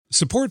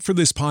Support for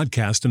this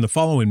podcast and the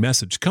following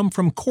message come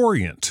from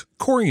Corient.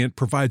 Corient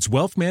provides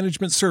wealth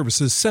management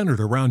services centered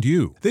around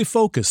you. They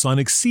focus on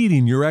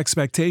exceeding your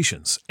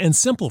expectations and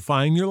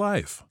simplifying your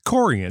life.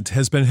 Corient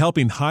has been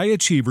helping high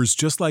achievers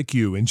just like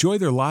you enjoy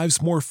their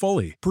lives more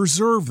fully,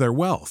 preserve their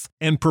wealth,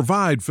 and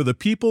provide for the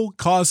people,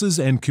 causes,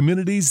 and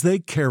communities they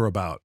care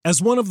about. As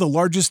one of the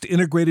largest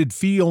integrated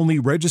fee-only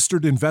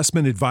registered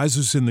investment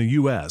advisors in the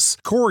U.S.,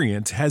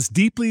 Corient has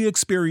deeply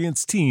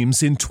experienced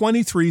teams in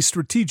 23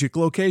 strategic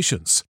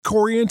locations.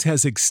 Corient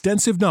has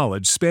extensive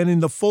knowledge spanning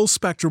the full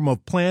spectrum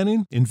of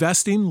planning,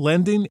 investing,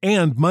 lending,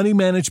 and money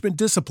management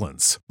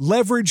disciplines.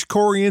 Leverage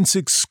Corient's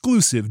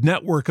exclusive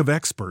network of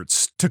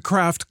experts to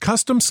craft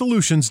custom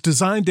solutions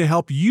designed to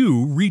help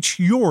you reach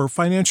your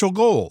financial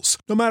goals,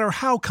 no matter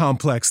how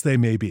complex they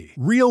may be.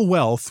 Real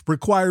wealth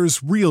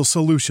requires real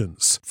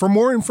solutions. For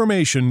more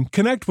information,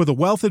 connect with a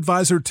wealth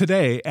advisor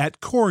today at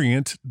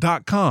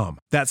Corient.com.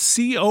 That's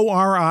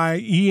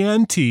Corient.com.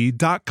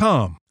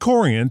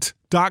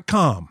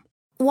 Corient.com.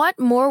 Want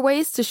more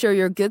ways to show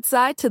your good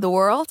side to the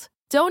world?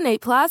 Donate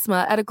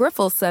plasma at a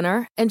Grifols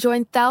Center and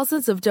join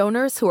thousands of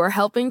donors who are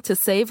helping to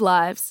save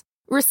lives.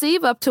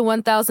 Receive up to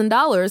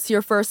 $1,000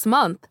 your first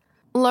month.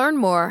 Learn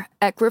more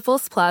at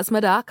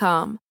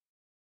grifolsplasma.com.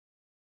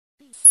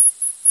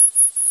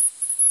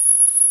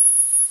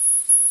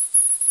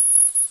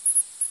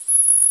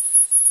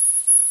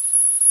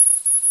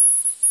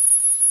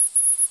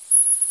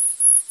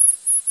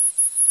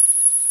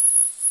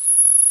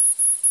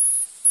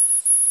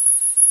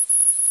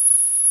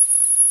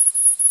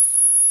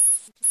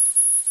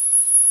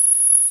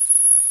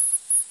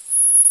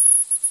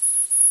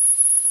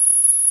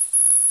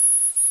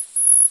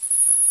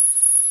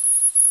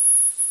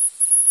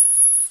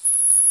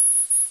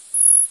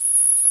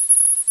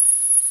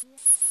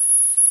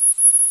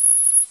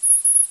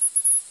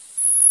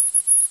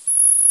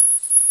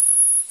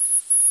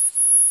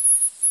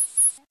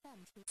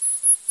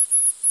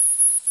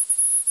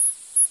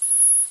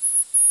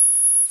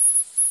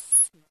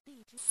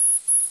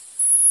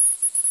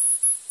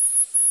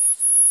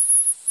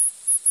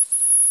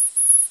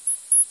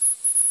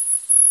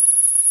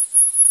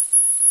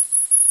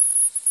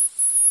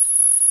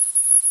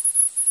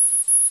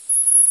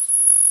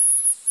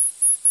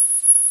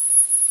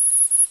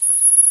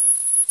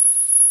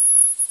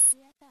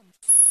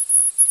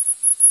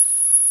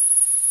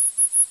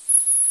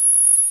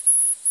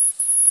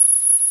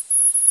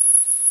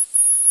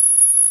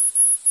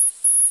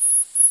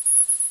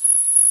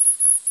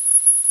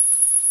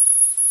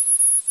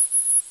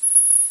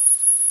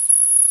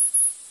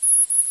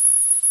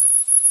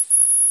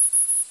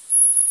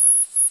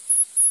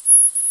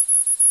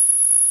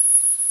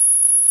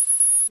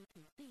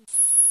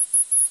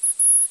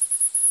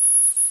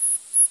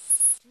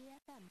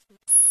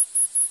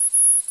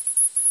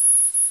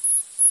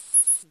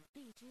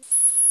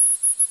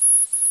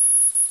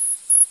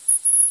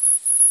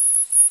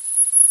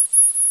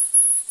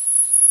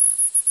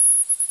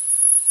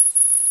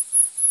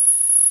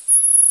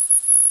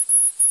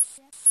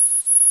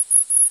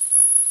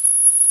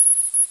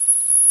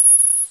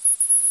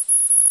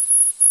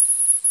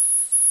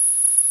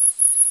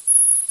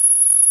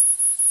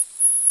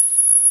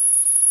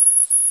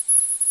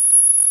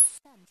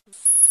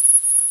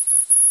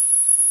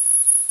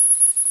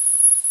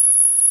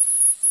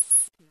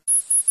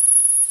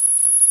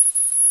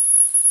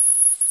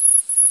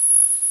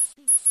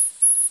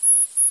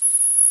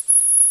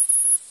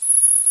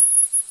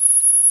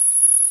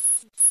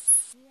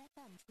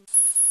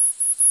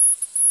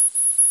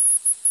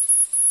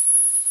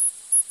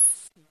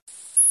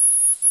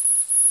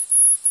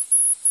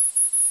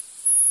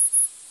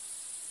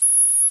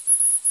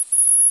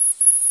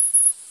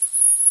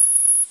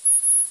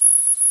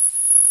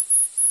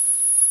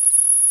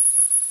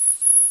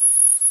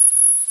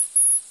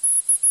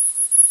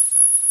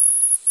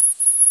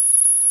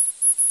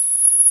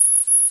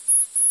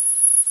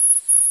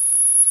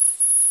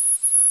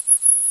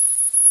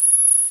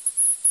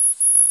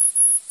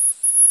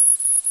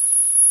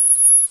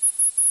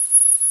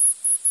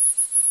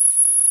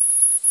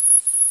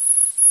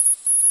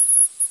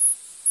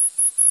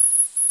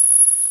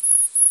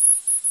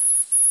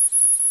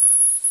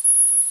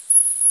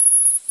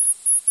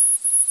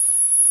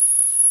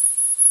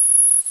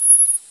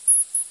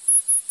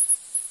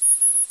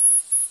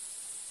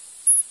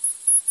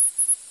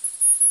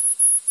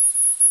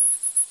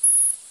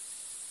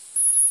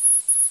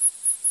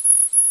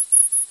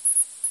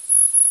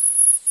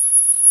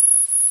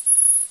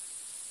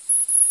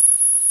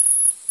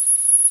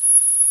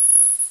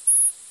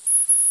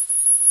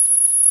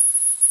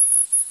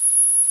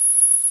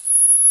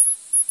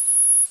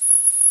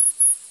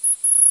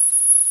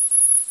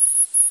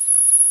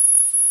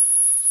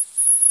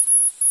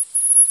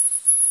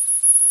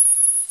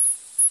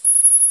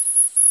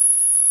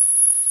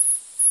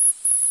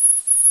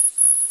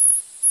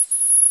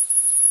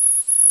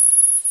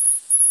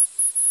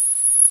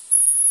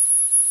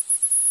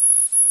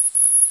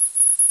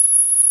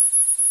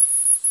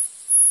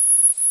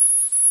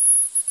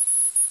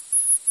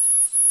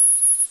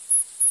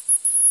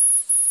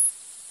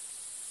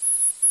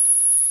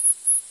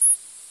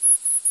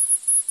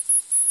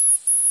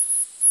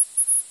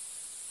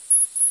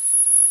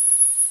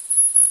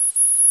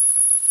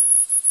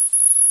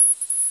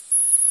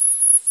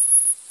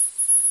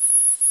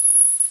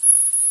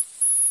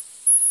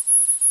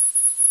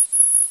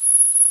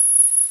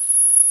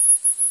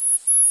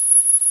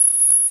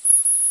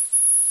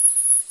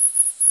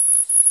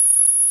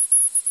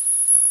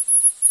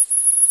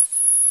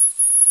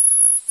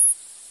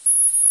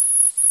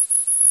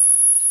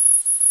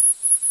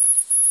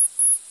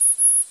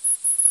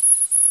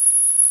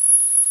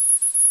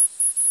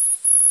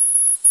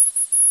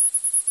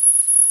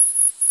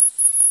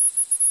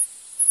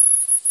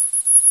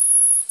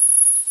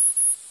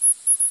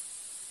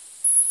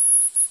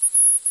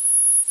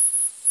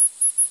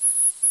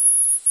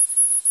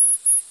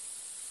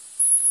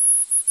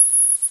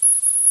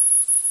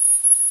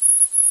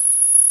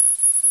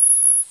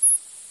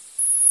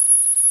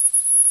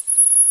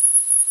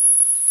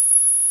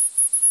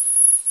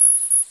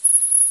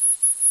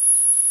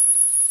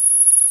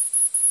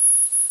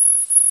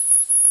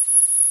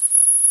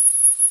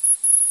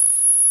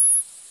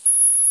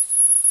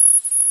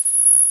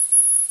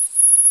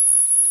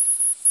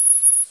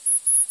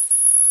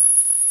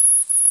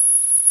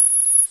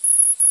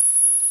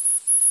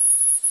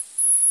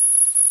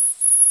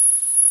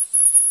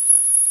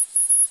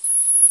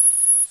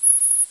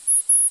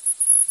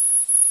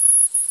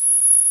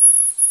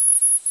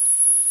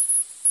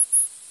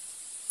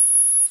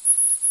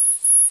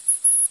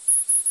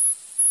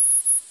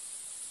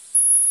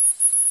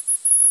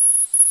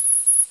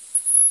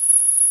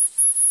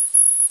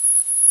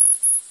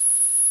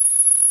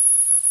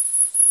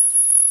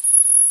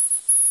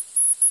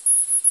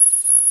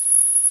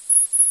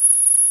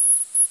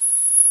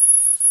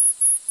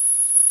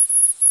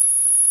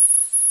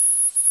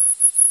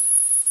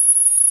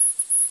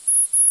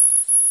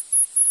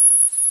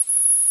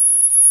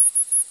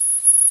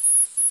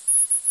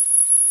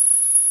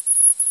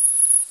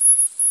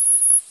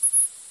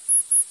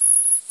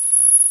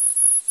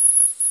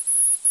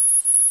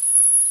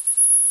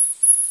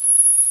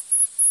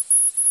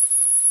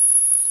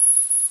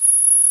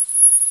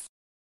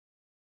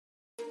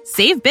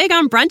 Save big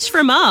on brunch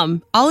for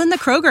mom, all in the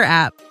Kroger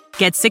app.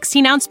 Get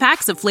 16-ounce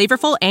packs of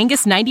flavorful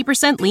Angus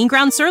 90% lean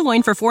ground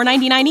sirloin for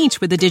 $4.99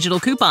 each with a digital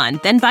coupon.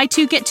 Then buy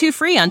 2, get 2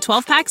 free on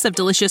 12 packs of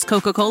delicious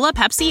Coca-Cola,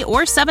 Pepsi,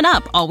 or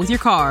 7-Up, all with your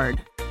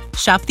card.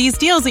 Shop these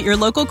deals at your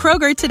local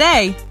Kroger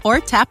today, or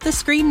tap the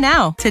screen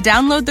now to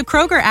download the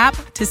Kroger app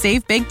to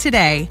save big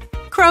today.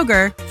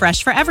 Kroger,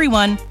 fresh for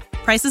everyone.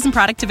 Prices and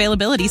product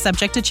availability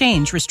subject to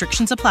change.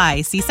 Restrictions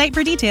apply. See site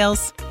for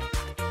details.